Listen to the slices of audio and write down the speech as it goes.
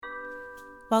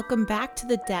Welcome back to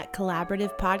the Debt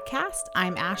Collaborative podcast.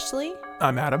 I'm Ashley.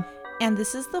 I'm Adam. And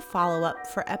this is the follow-up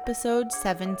for episode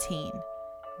 17.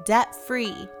 Debt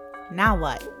free. Now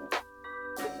what?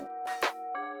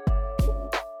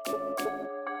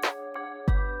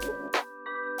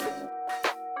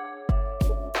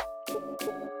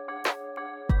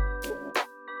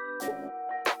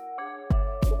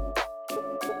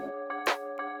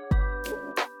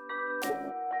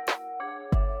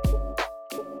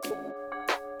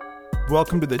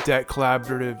 Welcome to the Debt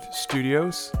Collaborative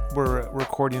Studios. We're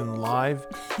recording live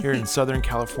here in Southern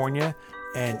California,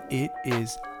 and it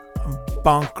is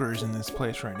bonkers in this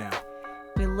place right now.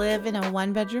 We live in a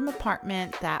one-bedroom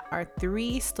apartment that are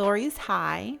 3 stories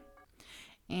high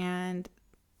and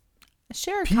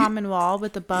share a common wall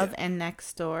with above and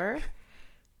next door.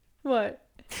 What?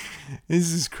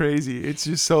 This is crazy. It's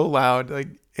just so loud. Like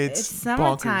it's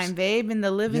summertime, bonkers. Babe, and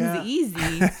the living's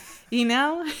easy. You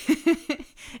know?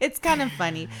 It's kind of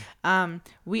funny.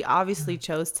 We obviously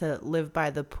chose to live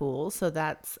by the pool, so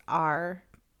that's our,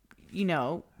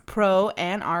 pro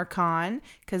and our con,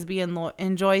 because we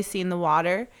enjoy seeing the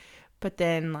water. But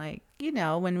then,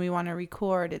 when we want to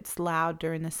record, it's loud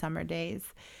during the summer days.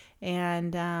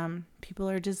 And people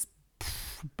are just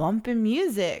bumping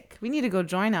music. We need to go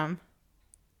join them.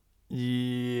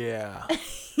 Yeah.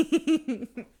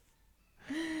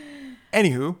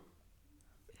 Anywho.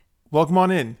 Welcome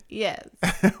on in. Yes.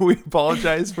 We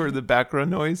apologize for the background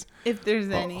noise. If there's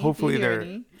any.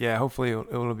 Hopefully hopefully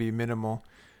it'll be minimal.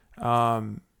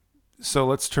 So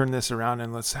let's turn this around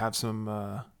and let's have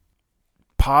some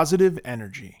positive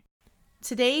energy.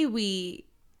 Today we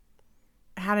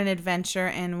had an adventure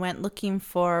and went looking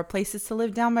for places to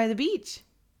live down by the beach.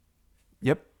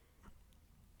 Yep.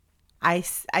 I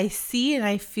see and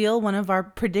I feel one of our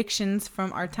predictions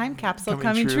from our time capsule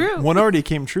coming true. One already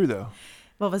came true though.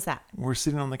 What was that? We're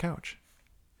sitting on the couch.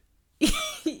 And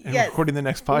yes. recording the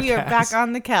next podcast. We are back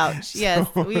on the couch. Yes,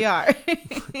 we are.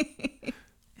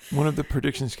 One of the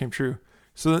predictions came true.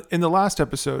 So in the last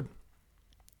episode,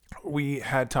 we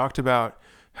had talked about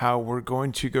how we're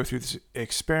going to go through this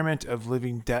experiment of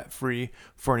living debt-free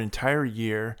for an entire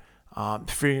year,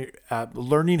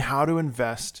 learning how to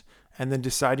invest, and then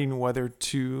deciding whether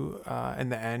to, in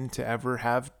the end, to ever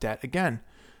have debt again.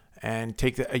 And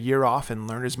take a year off and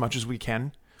learn as much as we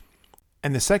can.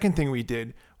 And the second thing we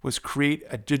did was create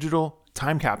a digital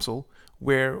time capsule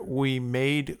where we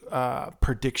made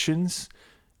predictions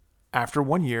after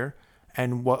 1 year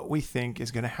and what we think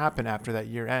is going to happen after that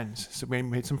year ends. So we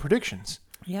made some predictions.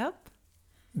 Yep.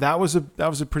 That was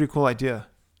a pretty cool idea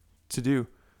to do,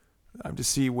 to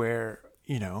see where,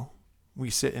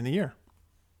 we sit in the year.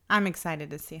 I'm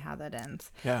excited to see how that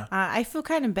ends. Yeah. I feel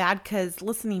kind of bad because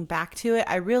listening back to it,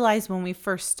 I realized when we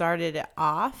first started it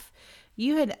off,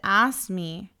 you had asked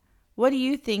me, what do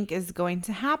you think is going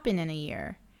to happen in a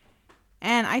year?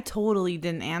 And I totally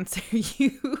didn't answer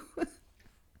you.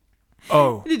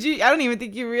 Oh. Did you? I don't even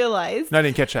think you realized. No, I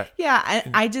didn't catch that. Yeah.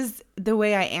 I just, the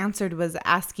way I answered was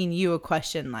asking you a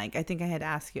question. Like, I think I had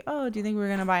asked you, do you think we're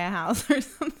going to buy a house or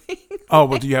something? Oh,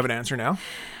 well, do you have an answer now?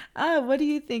 What do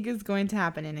you think is going to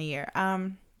happen in a year?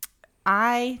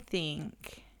 I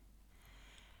think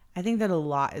that a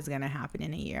lot is going to happen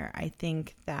in a year. I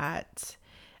think that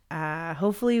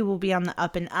hopefully we'll be on the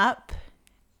up and up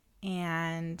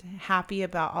and happy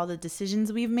about all the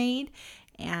decisions we've made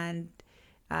and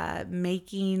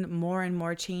making more and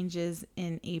more changes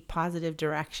in a positive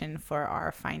direction for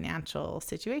our financial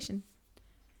situation.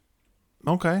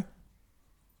 Okay.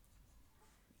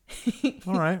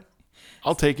 All right.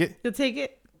 I'll take it. You'll take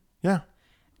it? Yeah.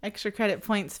 Extra credit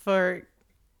points for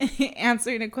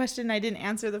answering a question I didn't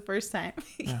answer the first time.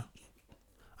 Yeah.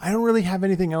 I don't really have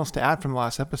anything else to add from the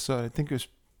last episode. I think it's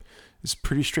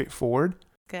pretty straightforward.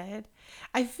 Good.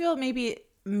 I feel maybe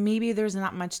there's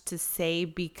not much to say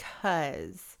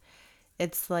because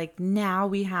it's like now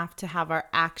we have to have our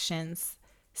actions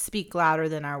speak louder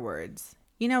than our words.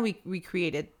 We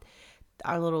created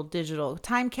our little digital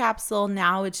time capsule.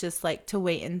 Now it's just like to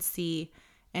wait and see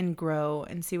and grow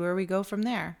and see where we go from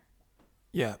there.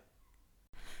 Yeah.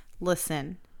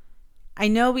 Listen, I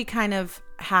know we kind of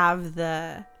have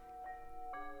the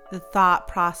thought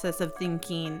process of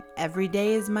thinking every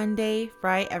day is Monday,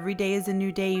 right? Every day is a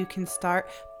new day you can start,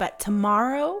 but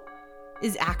tomorrow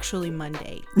is actually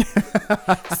Monday.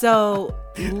 So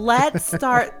let's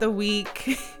start the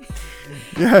week.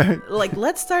 Yeah.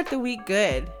 Let's start the week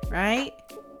good, right?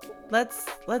 Let's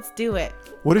do it.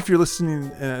 What if you're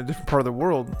listening in a different part of the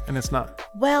world and it's not?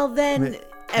 Well, then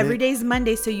every day's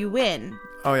Monday, so you win.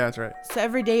 Oh, yeah, that's right. So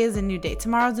every day is a new day.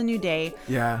 Tomorrow's a new day.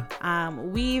 Yeah.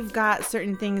 We've got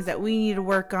certain things that we need to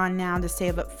work on now to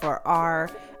save up for our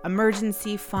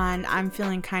emergency fund. I'm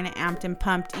feeling kind of amped and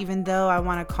pumped, even though I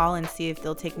want to call and see if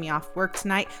they'll take me off work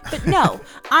tonight. But no,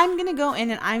 I'm going to go in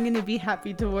and I'm going to be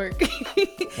happy to work.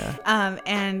 Yeah.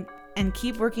 And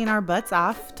keep working our butts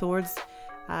off towards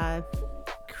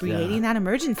creating that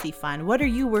emergency fund. What are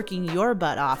you working your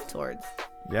butt off towards?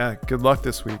 Yeah. Good luck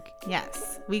this week.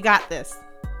 Yes, we got this.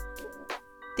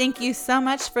 Thank you so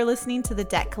much for listening to the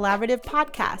Debt Collaborative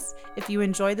podcast. If you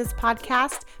enjoy this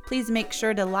podcast, please make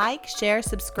sure to like, share,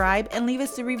 subscribe, and leave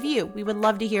us a review. We would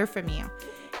love to hear from you.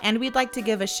 And we'd like to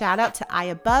give a shout out to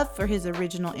iAbove for his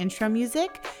original intro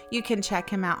music. You can check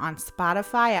him out on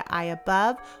Spotify at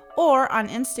iAbove or on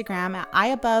Instagram at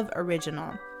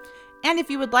iAboveOriginal. And if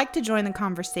you would like to join the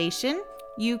conversation,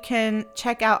 you can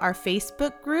check out our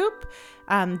Facebook group.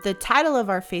 The title of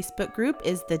our Facebook group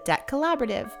is The Debt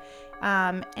Collaborative.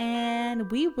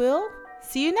 And we will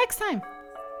see you next time.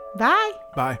 Bye.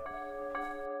 Bye.